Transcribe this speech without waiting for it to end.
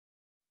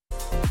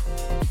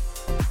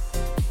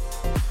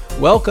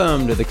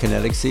Welcome to the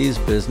Kinetic Seas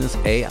Business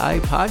AI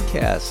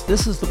Podcast.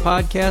 This is the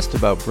podcast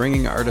about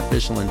bringing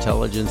artificial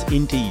intelligence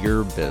into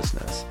your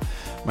business.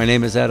 My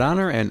name is Ed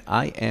Honor, and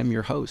I am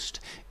your host.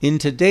 In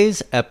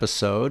today's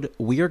episode,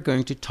 we are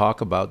going to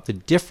talk about the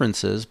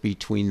differences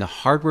between the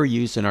hardware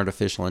used in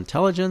artificial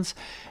intelligence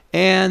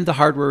and the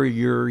hardware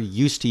you're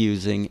used to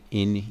using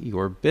in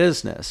your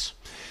business.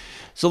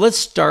 So let's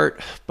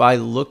start by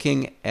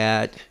looking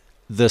at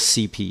the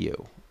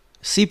CPU.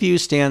 CPU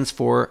stands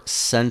for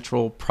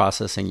Central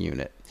Processing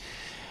Unit.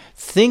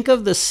 Think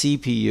of the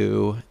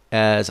CPU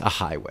as a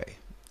highway.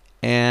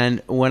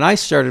 And when I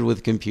started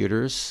with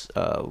computers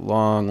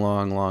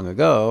long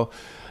ago,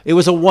 it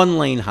was a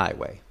one-lane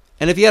highway.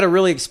 And if you had a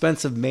really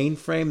expensive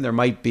mainframe, there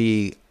might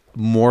be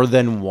more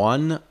than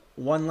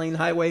one-lane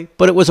highway,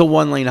 but it was a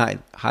one-lane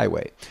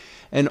highway.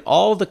 And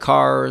all the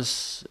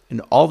cars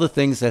and all the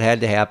things that had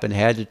to happen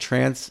had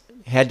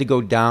to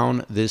go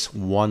down this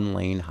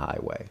one-lane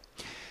highway.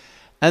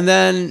 And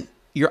then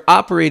your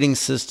operating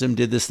system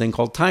did this thing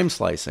called time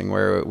slicing,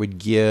 where it would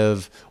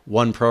give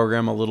one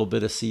program a little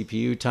bit of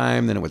CPU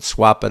time, then it would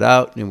swap it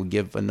out, and it would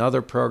give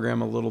another program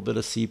a little bit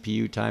of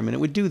CPU time, and it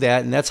would do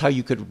that. And that's how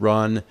you could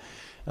run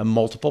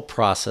multiple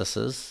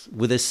processes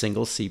with a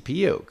single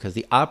CPU, because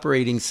the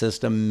operating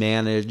system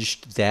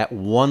managed that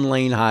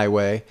one-lane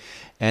highway,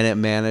 and it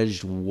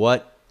managed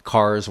what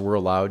cars were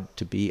allowed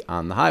to be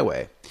on the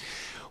highway.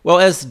 Well,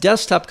 as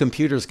desktop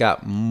computers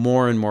got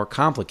more and more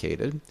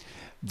complicated,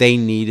 they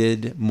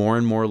needed more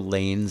and more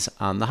lanes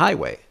on the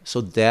highway. So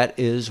that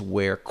is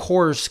where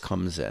cores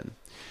comes in.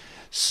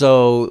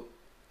 So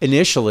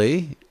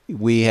initially,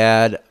 we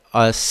had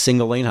a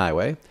single lane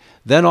highway.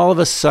 Then all of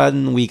a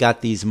sudden, we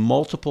got these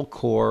multiple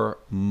core,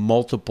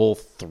 multiple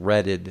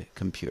threaded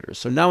computers.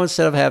 So now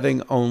instead of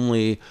having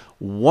only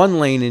one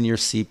lane in your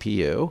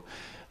CPU,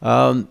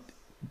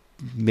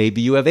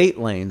 maybe you have 8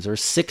 lanes or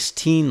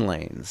 16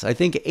 lanes. I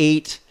think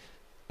 8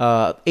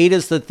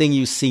 is the thing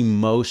you see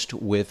most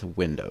with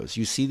Windows.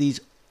 You see these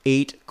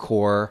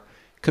 8-core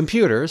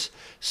computers.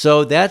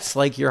 So that's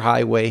like your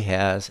highway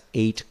has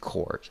 8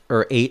 cores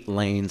or 8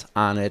 lanes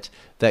on it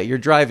that you're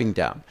driving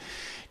down.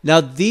 Now,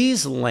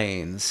 these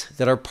lanes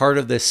that are part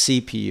of the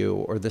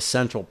CPU or the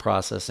central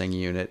processing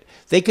unit,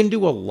 they can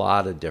do a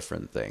lot of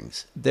different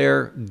things.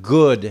 They're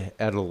good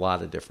at a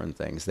lot of different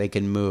things. They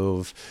can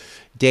move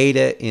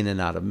data in and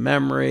out of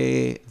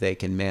memory. They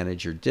can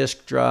manage your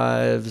disk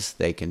drives.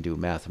 They can do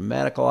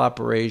mathematical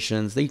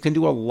operations. They can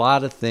do a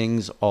lot of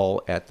things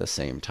all at the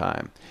same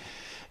time.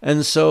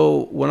 And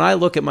so when I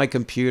look at my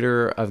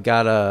computer, I've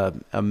got a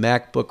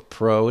MacBook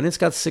Pro, and it's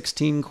got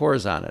 16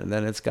 cores on it. And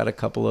then it's got a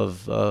couple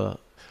of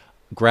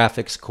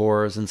graphics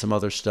cores and some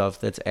other stuff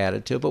that's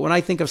added to it. But when I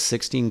think of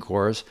 16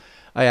 cores,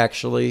 I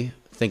actually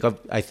think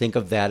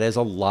of that as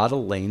a lot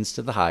of lanes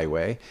to the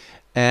highway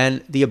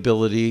and the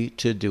ability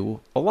to do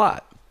a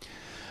lot.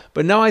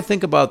 But now I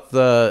think about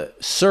the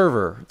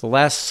server, the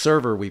last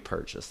server we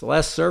purchased. The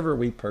last server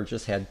we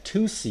purchased had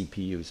 2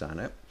 CPUs on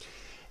it.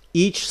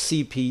 Each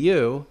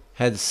CPU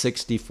had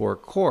 64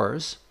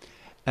 cores,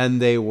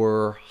 and they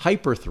were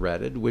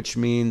hyper-threaded, which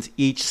means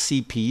each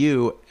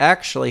CPU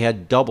actually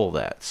had double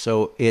that.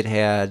 So it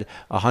had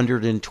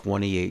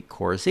 128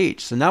 cores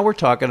each. So now we're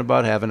talking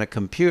about having a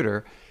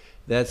computer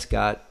that's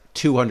got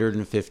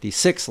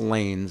 256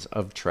 lanes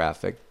of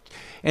traffic.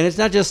 And it's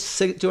not just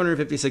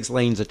 256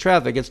 lanes of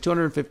traffic, it's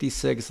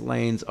 256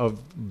 lanes of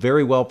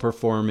very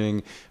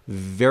well-performing,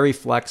 very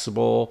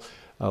flexible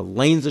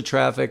lanes of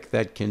traffic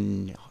that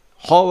can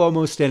haul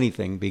almost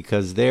anything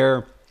because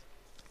they're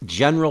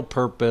general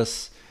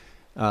purpose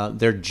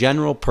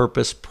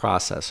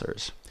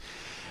processors.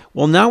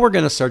 Well, now we're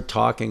going to start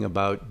talking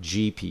about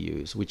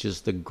GPUs, which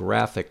is the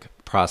graphic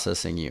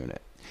processing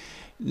unit.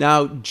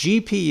 Now,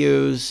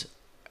 GPUs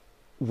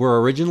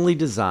were originally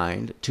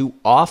designed to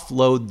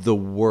offload the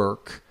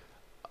work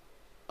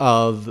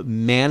of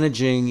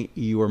managing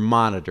your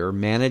monitor,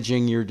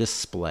 managing your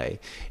display.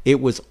 It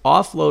was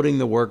offloading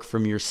the work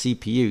from your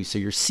CPU, so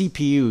your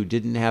CPU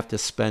didn't have to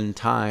spend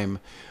time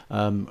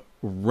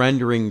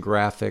rendering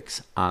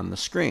graphics on the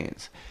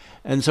screens.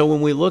 And so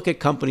when we look at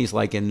companies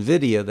like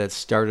NVIDIA that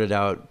started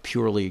out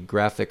purely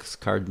graphics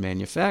card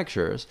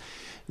manufacturers,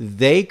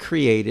 they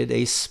created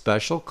a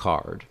special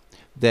card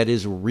that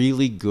is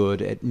really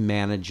good at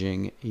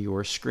managing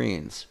your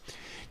screens.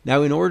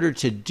 Now, in order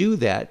to do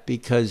that,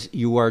 because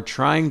you are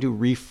trying to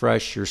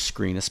refresh your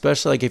screen,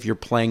 especially like if you're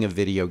playing a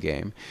video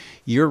game,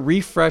 you're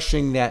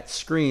refreshing that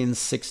screen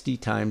 60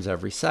 times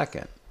every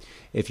second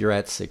if you're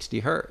at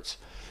 60 hertz.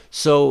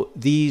 So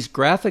these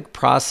graphic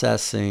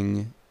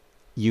processing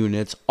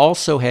units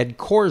also had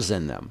cores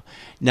in them.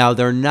 Now,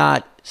 they're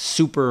not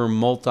super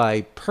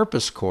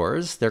multi-purpose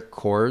cores. They're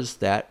cores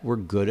that were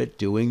good at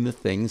doing the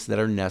things that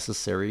are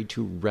necessary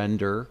to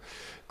render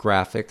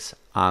graphics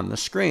on the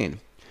screen.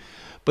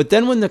 But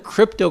then when the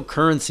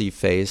cryptocurrency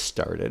phase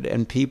started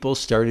and people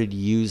started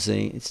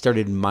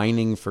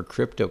mining for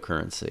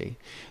cryptocurrency,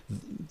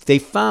 they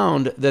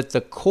found that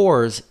the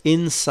cores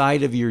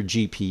inside of your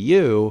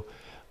GPU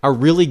are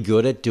really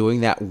good at doing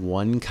that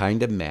one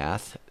kind of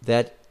math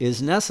that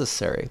is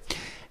necessary.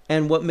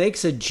 And what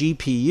makes a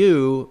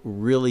GPU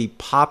really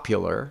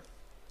popular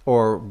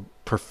or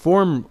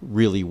perform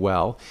really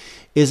well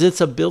is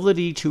its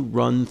ability to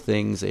run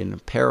things in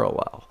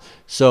parallel.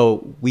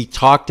 So we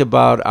talked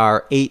about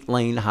our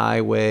 8-lane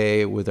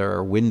highway with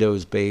our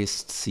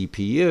Windows-based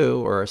CPU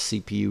or a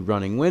CPU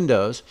running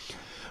Windows.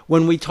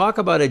 When we talk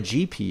about a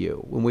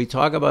GPU, when we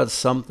talk about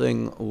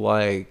something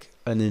like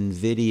an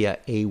NVIDIA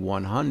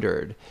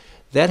A100,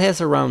 that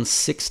has around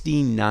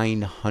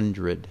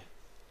 6,900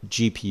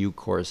 GPU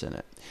cores in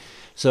it.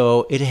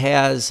 So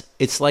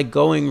it's like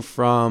going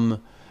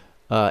from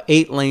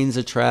 8 lanes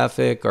of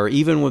traffic, or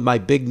even with my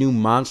big new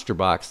Monster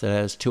Box that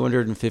has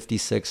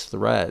 256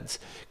 threads,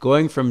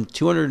 going from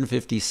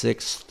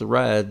 256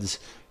 threads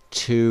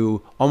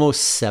to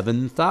almost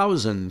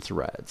 7,000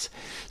 threads.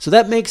 So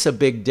that makes a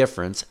big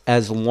difference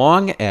as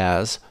long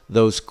as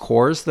those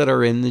cores that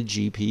are in the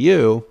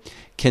GPU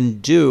can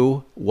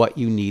do what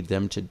you need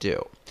them to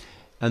do.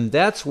 And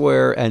that's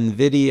where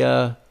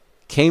NVIDIA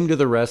came to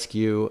the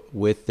rescue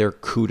with their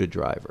CUDA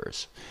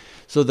drivers.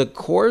 So the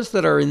cores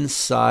that are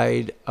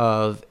inside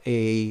of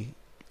a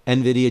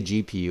NVIDIA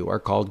GPU are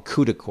called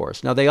CUDA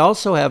cores. Now they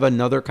also have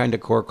another kind of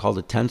core called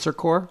a tensor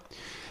core,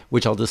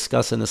 which I'll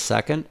discuss in a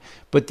second.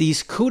 But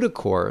these CUDA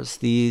cores,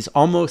 these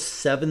almost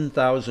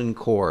 7,000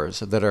 cores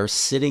that are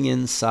sitting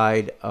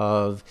inside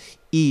of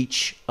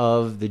each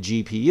of the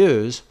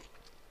GPUs,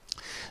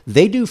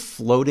 they do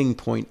floating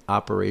point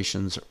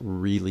operations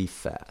really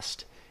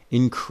fast,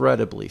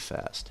 incredibly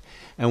fast.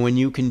 And when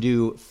you can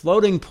do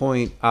floating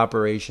point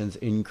operations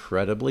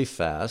incredibly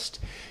fast,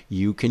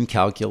 you can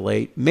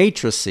calculate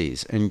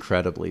matrices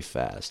incredibly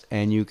fast,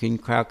 and you can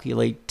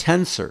calculate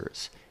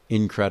tensors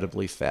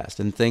incredibly fast,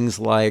 and things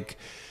like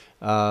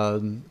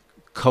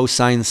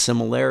cosine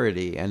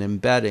similarity and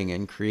embedding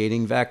and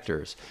creating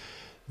vectors.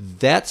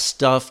 That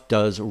stuff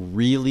does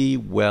really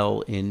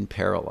well in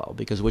parallel,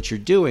 because what you're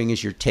doing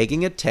is you're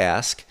taking a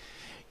task,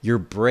 you're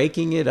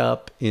breaking it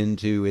up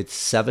into its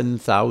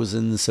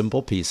 7,000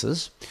 simple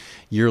pieces.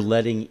 You're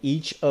letting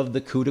each of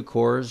the CUDA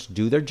cores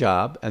do their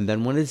job, and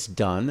then when it's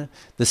done,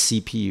 the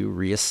CPU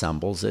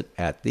reassembles it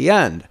at the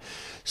end.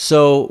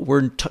 So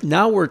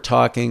now we're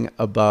talking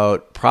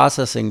about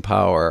processing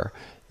power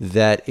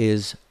that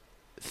is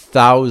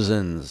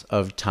thousands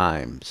of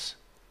times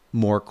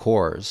more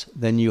cores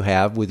than you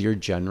have with your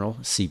general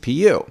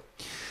CPU.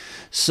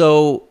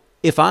 So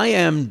if I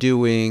am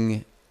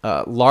doing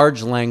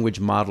large language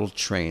model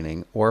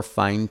training or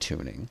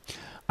fine-tuning,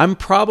 I'm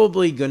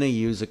probably going to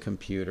use a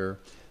computer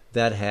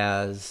that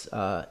has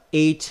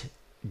 8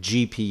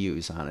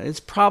 GPUs on it. It's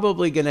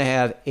probably going to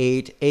have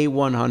 8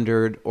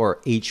 A100 or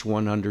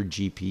H100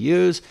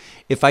 GPUs.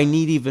 If I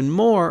need even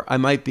more, I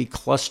might be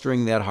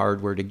clustering that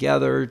hardware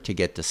together to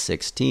get to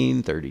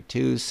 16,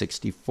 32,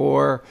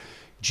 64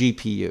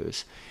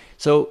 GPUs.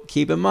 So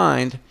keep in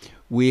mind,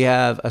 we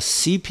have a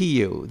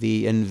CPU,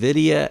 the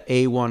NVIDIA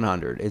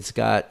A100. It's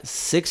got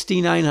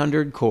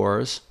 6,900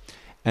 cores,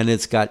 and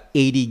it's got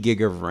 80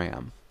 gig of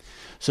RAM.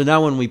 So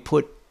now when we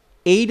put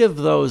 8 of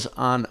those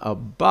on a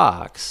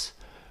box,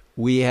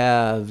 we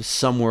have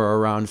somewhere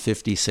around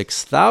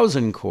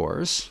 56,000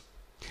 cores,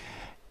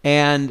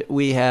 and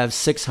we have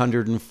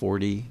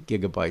 640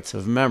 gigabytes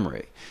of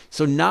memory.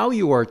 So now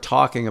you are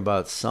talking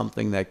about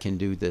something that can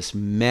do this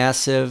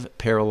massive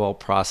parallel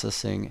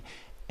processing,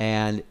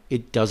 and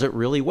it does it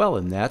really well.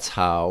 And that's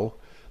how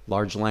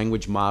large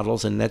language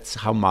models, and that's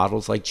how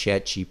models like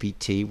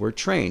ChatGPT were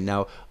trained.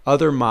 Now,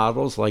 other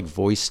models like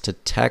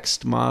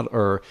voice-to-text model,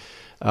 or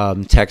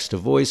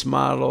text-to-voice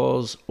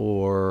models,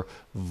 or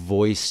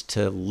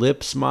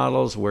voice-to-lips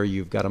models, where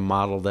you've got a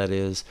model that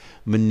is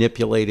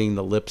manipulating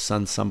the lips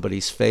on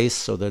somebody's face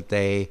so that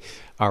they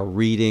are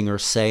reading or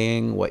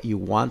saying what you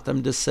want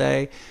them to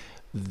say.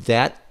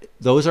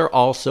 Those are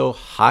also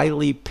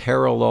highly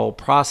parallel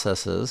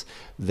processes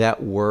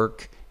that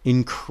work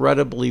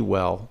incredibly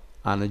well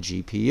on a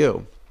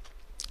GPU.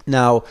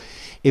 Now,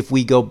 if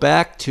we go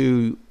back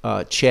to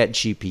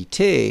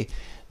ChatGPT,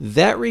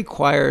 that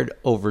required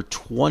over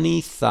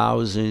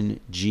 20,000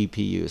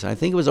 GPUs. I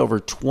think it was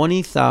over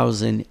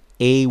 20,000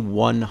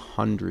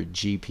 A100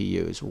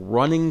 GPUs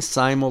running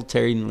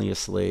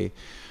simultaneously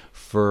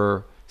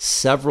for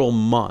several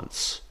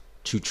months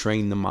to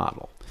train the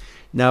model.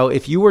 Now,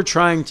 if you were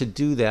trying to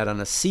do that on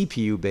a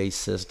CPU-based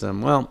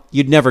system, well,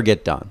 you'd never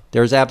get done.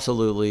 There's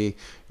absolutely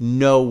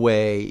no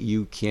way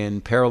you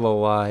can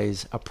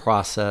parallelize a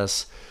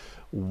process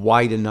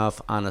wide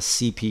enough on a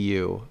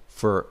CPU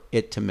for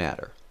it to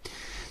matter.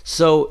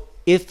 So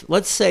if,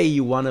 let's say,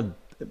 you want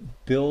to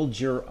build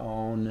your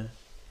own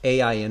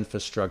AI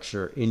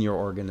infrastructure in your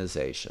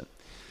organization.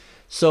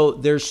 So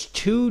there's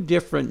 2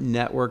 different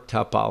network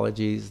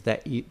topologies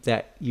that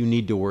you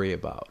need to worry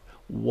about.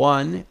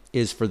 One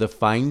is for the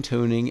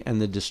fine-tuning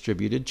and the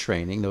distributed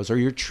training. Those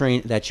are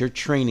that's your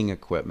training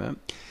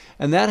equipment.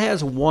 And that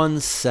has one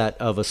set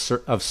of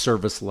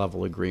service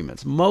level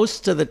agreements.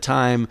 Most of the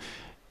time,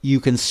 you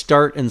can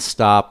start and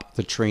stop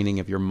the training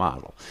of your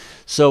model.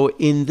 So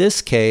in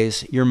this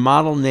case, your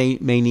model may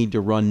need to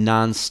run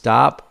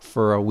nonstop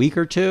for a week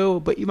or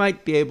two, but you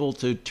might be able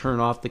to turn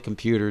off the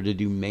computer to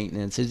do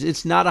maintenance.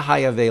 It's not a high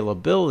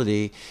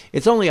availability.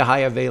 It's only a high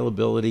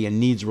availability and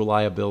needs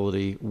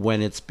reliability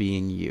when it's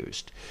being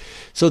used.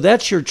 So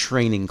that's your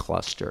training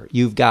cluster.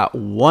 You've got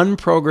one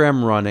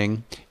program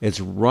running. It's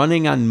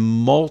running on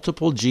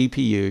multiple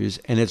GPUs,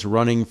 and it's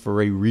running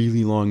for a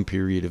really long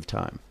period of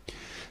time.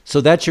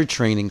 So that's your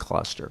training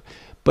cluster.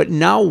 But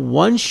now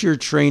once your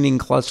training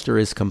cluster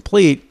is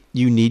complete,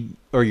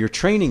 your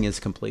training is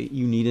complete,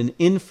 you need an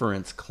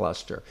inference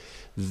cluster.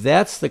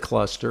 That's the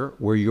cluster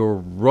where you're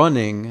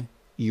running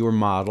your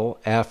model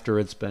after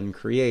it's been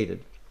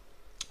created.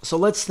 So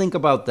let's think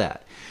about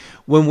that.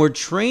 When we're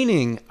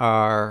training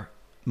our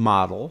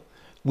model,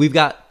 we've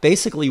got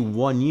basically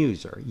one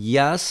user.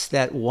 Yes,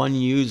 that one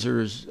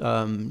user's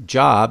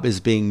job is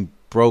being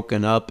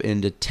broken up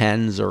into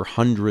tens or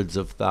hundreds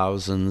of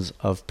thousands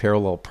of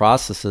parallel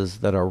processes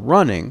that are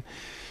running,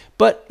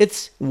 but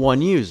it's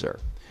one user.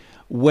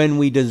 When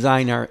we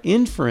design our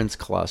inference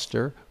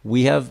cluster,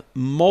 we have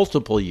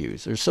multiple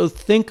users. So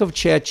think of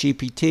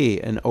ChatGPT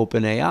and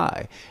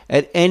OpenAI.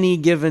 At any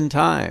given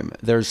time,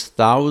 there's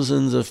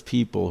thousands of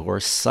people who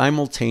are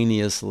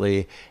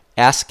simultaneously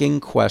asking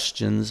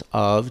questions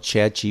of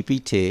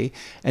ChatGPT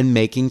and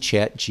making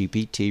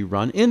ChatGPT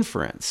run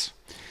inference.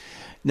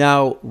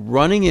 Now,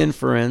 running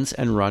inference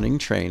and running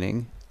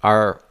training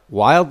are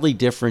wildly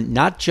different,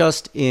 not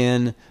just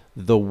in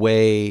the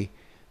way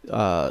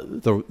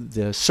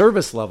the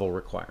service level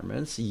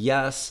requirements.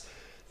 Yes,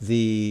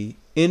 the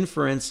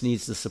inference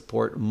needs to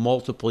support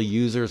multiple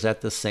users at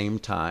the same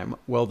time.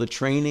 Well, the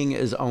training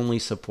is only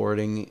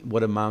supporting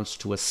what amounts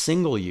to a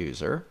single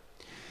user.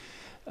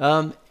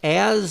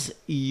 As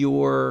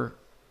your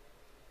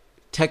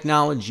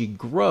technology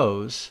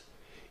grows,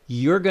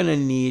 you're going to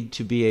need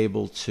to be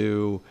able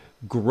to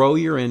grow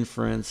your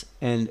inference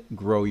and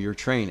grow your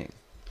training.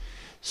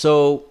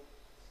 So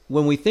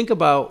when we think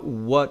about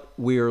what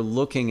we're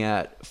looking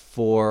at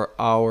for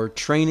our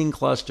training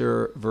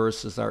cluster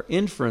versus our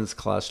inference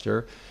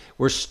cluster,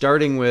 we're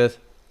starting with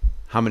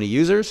how many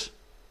users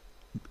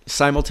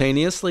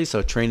simultaneously.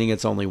 So training,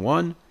 it's only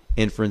one.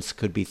 Inference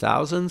could be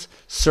thousands.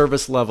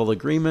 Service level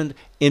agreement.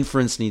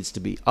 Inference needs to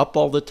be up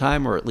all the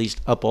time, or at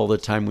least up all the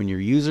time when your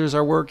users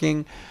are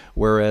working,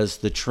 whereas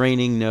the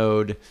training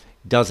node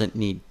doesn't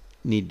need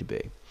to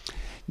be.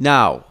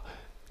 Now,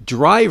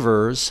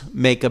 drivers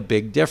make a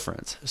big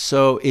difference.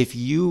 So if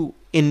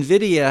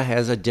NVIDIA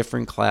has a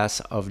different class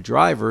of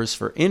drivers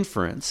for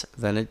inference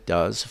than it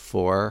does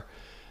for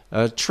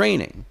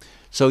training.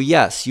 So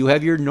yes, you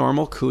have your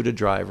normal CUDA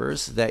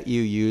drivers that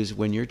you use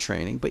when you're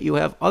training, but you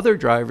have other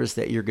drivers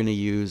that you're going to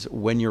use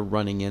when you're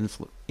running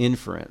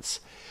inference.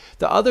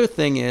 The other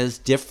thing is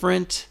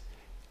different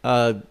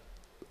NVIDIA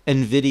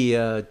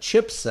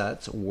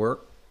chipsets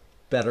work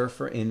better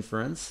for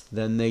inference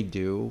than they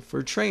do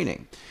for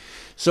training.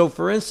 So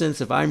for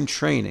instance, if I'm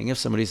training, if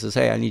somebody says,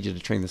 hey, I need you to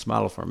train this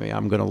model for me,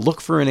 I'm going to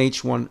look for I'm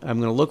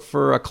going to look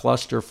for a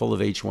cluster full of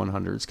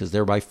H100s because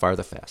they're by far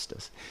the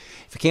fastest.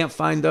 If I can't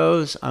find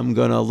those, I'm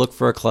going to look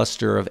for a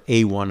cluster of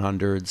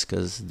A100s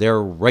because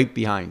they're right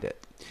behind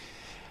it.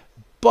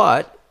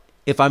 But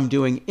if I'm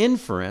doing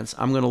inference,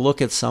 I'm going to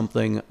look at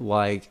something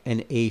like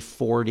an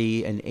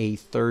A40, an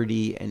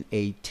A30, an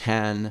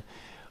A10.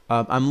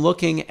 I'm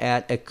looking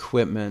at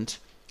equipment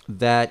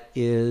that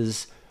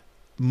is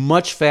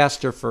much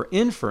faster for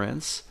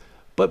inference,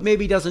 but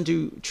maybe doesn't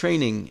do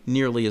training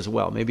nearly as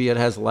well. Maybe it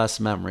has less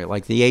memory.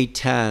 Like the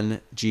A10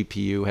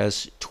 GPU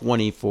has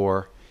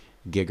 24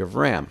 gig of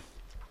RAM.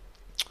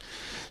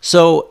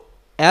 So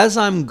as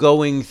I'm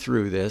going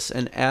through this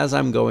and as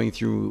I'm going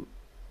through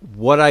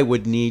what I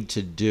would need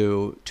to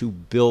do to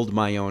build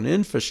my own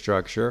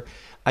infrastructure,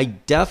 I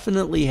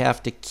definitely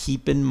have to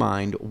keep in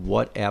mind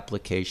what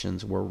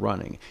applications we're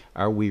running.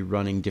 Are we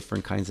running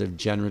different kinds of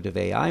generative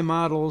AI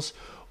models,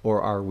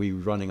 or are we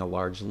running a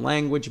large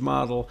language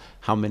model?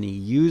 How many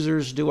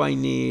users do I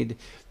need?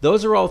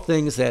 Those are all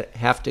things that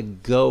have to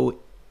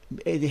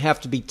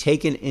be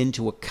taken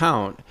into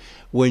account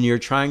when you're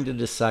trying to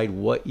decide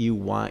what you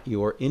want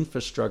your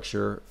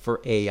infrastructure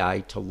for AI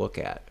to look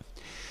at.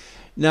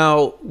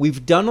 Now,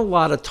 we've done a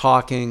lot of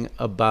talking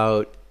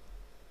about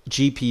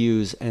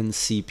GPUs and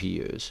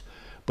CPUs,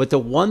 but the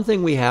one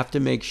thing we have to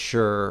make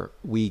sure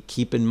we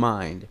keep in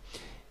mind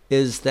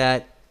is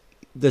that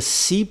the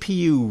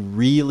CPU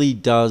really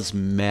does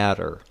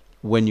matter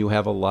when you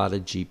have a lot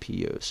of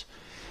GPUs.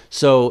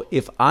 So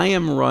if I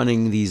am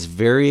running these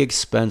very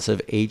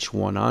expensive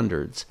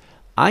H100s,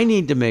 I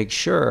need to make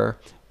sure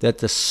that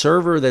the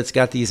server that's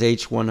got these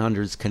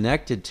H100s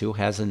connected to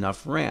has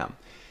enough RAM.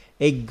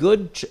 A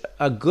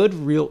good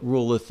real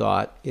rule of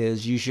thought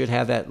is you should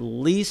have at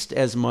least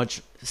as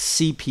much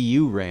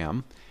CPU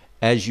RAM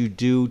as you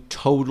do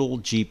total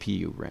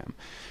GPU RAM.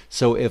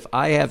 So if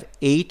I have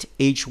 8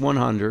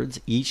 H100s,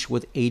 each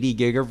with 80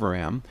 gig of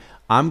RAM,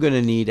 I'm going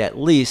to need at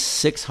least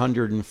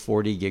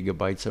 640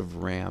 gigabytes of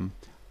RAM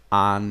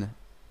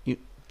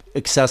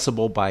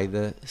accessible by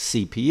the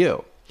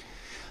CPU.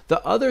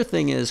 The other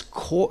thing is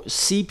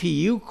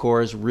CPU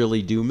cores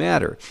really do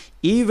matter.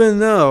 Even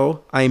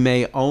though I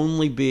may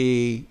only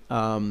be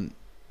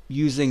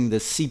using the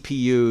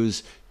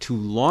CPUs to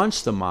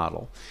launch the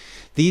model,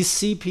 these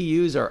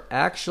CPUs are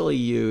actually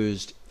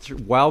used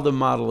while the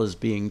model is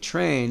being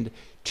trained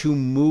to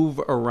move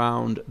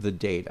around the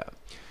data.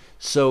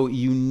 So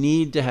you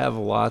need to have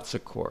lots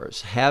of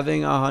cores.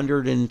 Having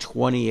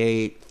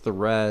 128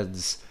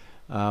 threads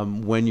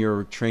when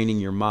you're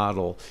training your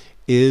model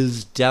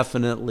is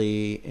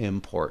definitely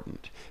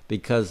important,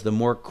 because the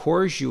more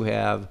cores you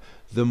have,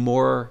 the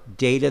more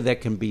data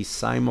that can be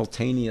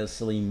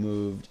simultaneously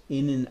moved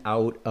in and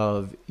out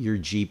of your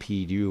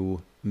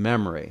GPU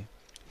memory.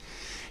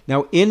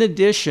 Now, in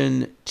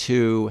addition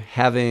to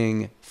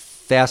having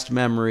fast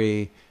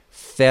memory,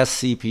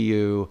 fast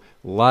CPU,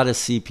 a lot of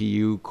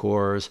CPU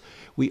cores,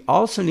 we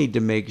also need to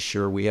make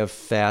sure we have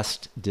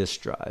fast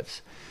disk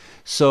drives.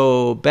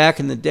 So back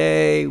in the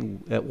day,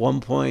 at one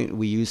point,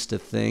 we used to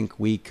think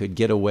we could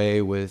get away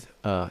with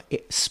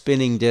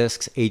spinning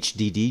disks,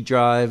 HDD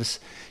drives.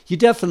 You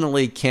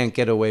definitely can't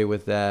get away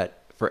with that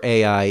for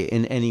AI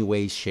in any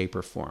way, shape,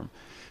 or form.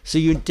 So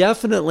you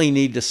definitely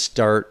need to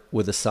start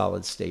with a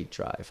solid state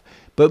drive.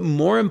 But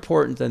more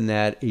important than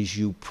that is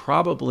you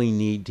probably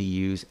need to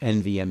use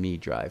NVMe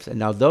drives. And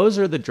now those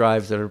are the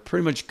drives that are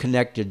pretty much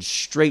connected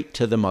straight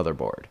to the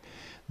motherboard.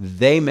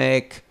 They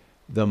make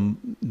the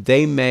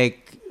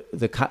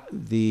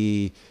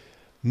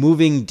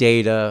moving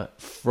data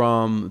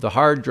from the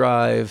hard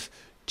drive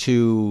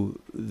to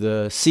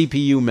the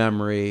CPU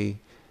memory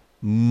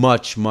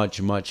much,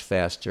 much, much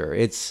faster.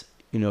 It's,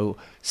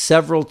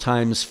 several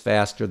times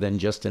faster than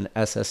just an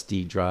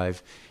SSD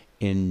drive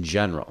in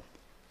general.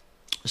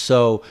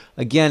 So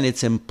again,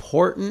 it's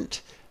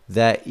important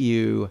that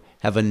you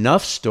have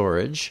enough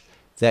storage,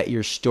 that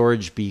your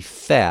storage be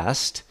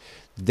fast,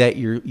 that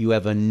you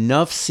have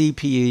enough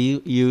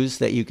CPUs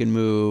that you can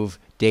move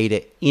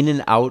data in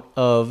and out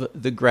of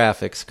the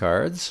graphics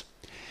cards.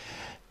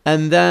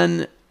 And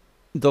then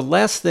the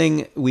last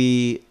thing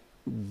we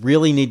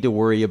really need to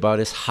worry about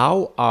is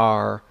how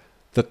are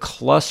the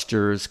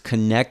clusters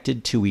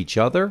connected to each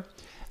other,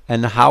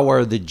 and how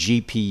are the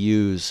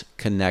GPUs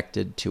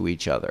connected to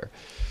each other.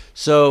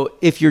 So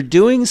if you're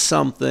doing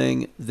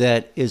something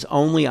that is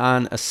only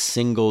on a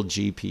single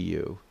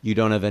GPU, you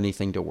don't have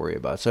anything to worry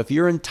about. So if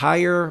your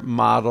entire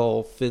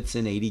model fits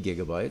in 80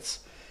 gigabytes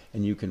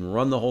and you can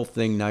run the whole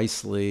thing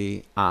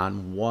nicely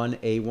on one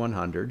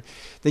A100,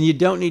 then you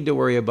don't need to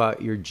worry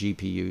about your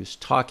GPUs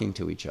talking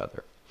to each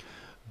other.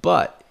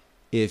 But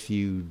if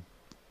you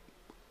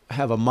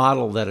have a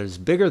model that is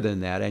bigger than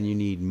that and you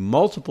need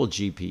multiple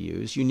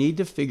GPUs, you need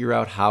to figure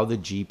out how the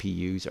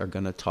GPUs are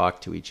going to talk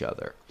to each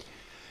other.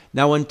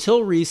 Now,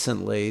 until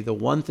recently, the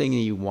one thing that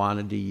you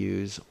wanted to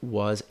use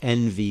was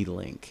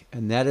NVLink,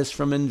 and that is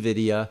from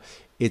NVIDIA.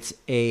 It's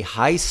a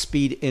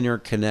high-speed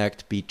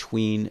interconnect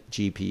between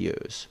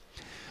GPUs.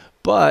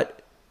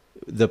 But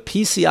the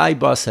PCI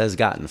bus has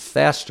gotten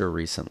faster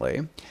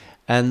recently,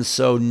 and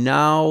so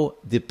now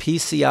the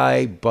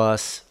PCI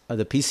bus,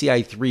 the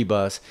PCI 3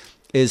 bus,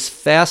 is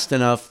fast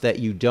enough that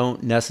you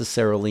don't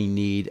necessarily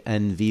need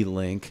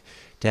NVLink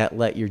to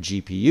let your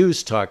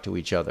GPUs talk to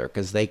each other,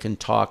 because they can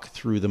talk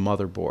through the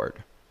motherboard.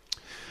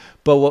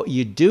 But what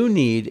you do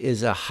need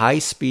is a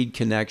high-speed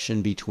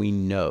connection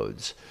between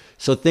nodes.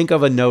 So think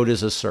of a node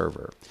as a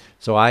server.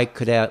 So I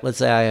could have, let's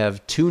say I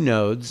have 2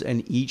 nodes,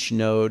 and each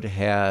node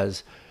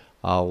has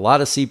a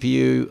lot of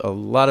CPU, a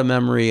lot of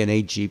memory, and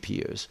 8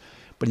 GPUs.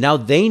 But now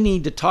they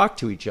need to talk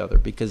to each other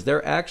because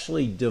they're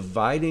actually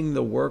dividing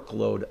the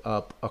workload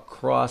up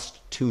across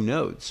 2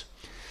 nodes.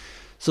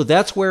 So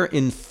that's where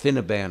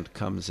InfiniBand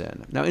comes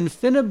in. Now,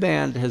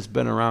 InfiniBand has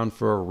been around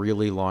for a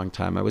really long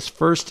time. I was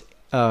first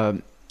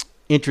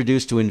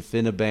introduced to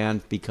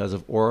InfiniBand because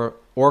of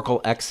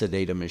Oracle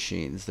Exadata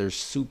machines. They're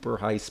super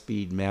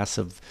high-speed,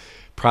 massive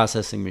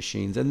processing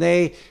machines, and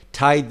they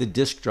tied the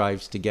disk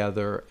drives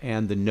together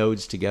and the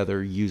nodes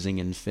together using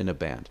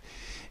InfiniBand.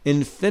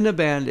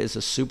 InfiniBand is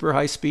a super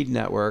high-speed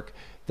network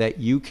that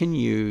you can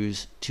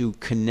use to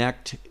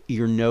connect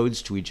your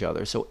nodes to each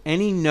other. So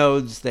any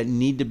nodes that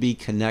need to be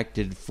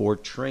connected for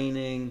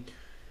training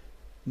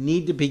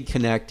need to be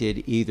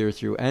connected either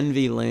through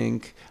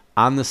NVLink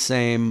on the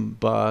same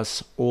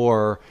bus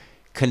or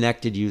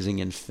connected using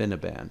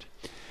InfiniBand.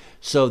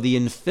 So the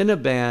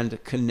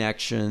InfiniBand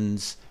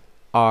connections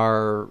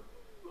are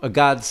a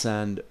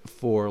godsend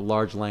for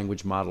large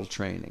language model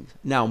training.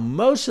 Now,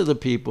 most of the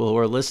people who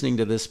are listening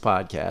to this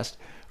podcast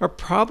are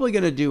probably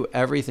going to do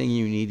everything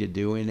you need to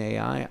do in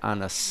AI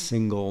on a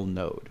single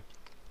node.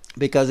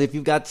 Because if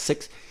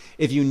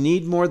you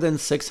need more than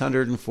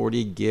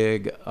 640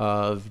 gig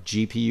of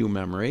GPU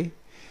memory,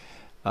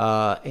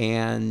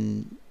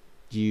 and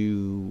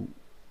you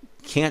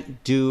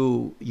can't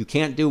do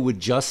with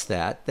just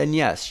that, then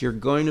yes, you're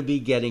going to be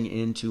getting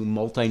into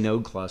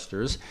multi-node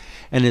clusters.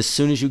 And as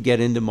soon as you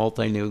get into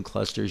multi-node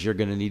clusters, you're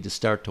going to need to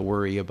start to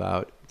worry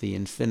about the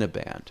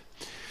InfiniBand.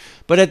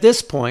 But at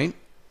this point,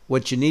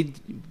 what you need,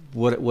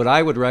 what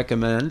I would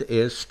recommend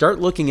is start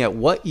looking at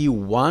what you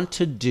want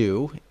to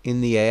do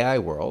in the AI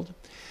world,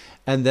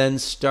 and then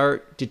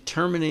start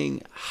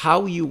determining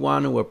how you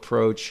want to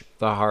approach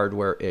the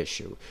hardware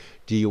issue.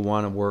 Do you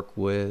want to work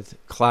with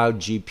cloud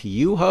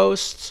GPU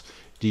hosts?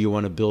 Do you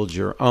want to build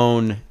your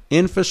own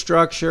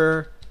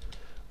infrastructure?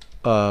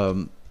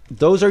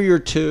 Those are your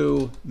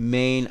two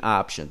main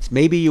options.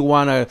 Maybe you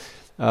want to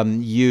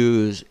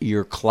use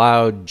your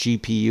cloud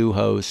GPU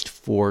host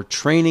for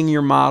training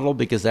your model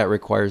because that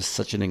requires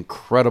such an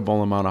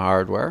incredible amount of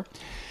hardware.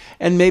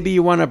 And maybe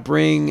you want to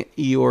bring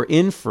your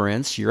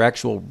inference, your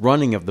actual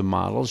running of the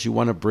models, you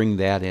want to bring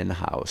that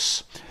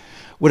in-house.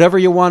 Whatever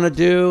you want to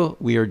do,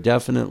 we are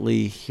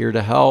definitely here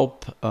to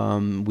help.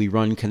 We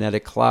run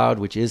Kinetic Cloud,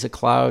 which is a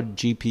cloud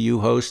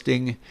GPU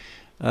hosting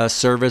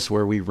service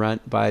where we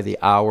rent by the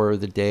hour,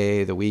 the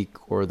day, the week,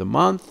 or the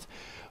month.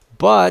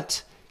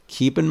 But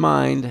keep in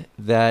mind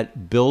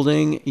that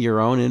building your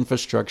own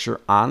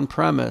infrastructure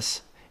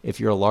on-premise, if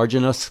you're a large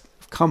enough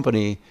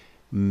company,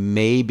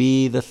 may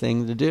be the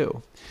thing to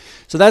do.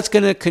 So that's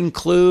going to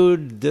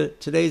conclude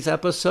today's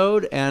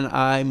episode, and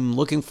I'm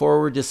looking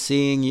forward to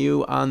seeing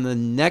you on the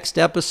next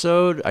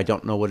episode. I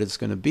don't know what it's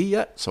going to be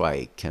yet, so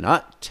I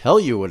cannot tell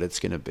you what it's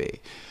going to be.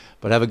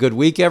 But have a good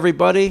week,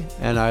 everybody,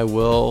 and I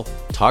will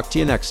talk to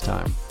you next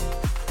time.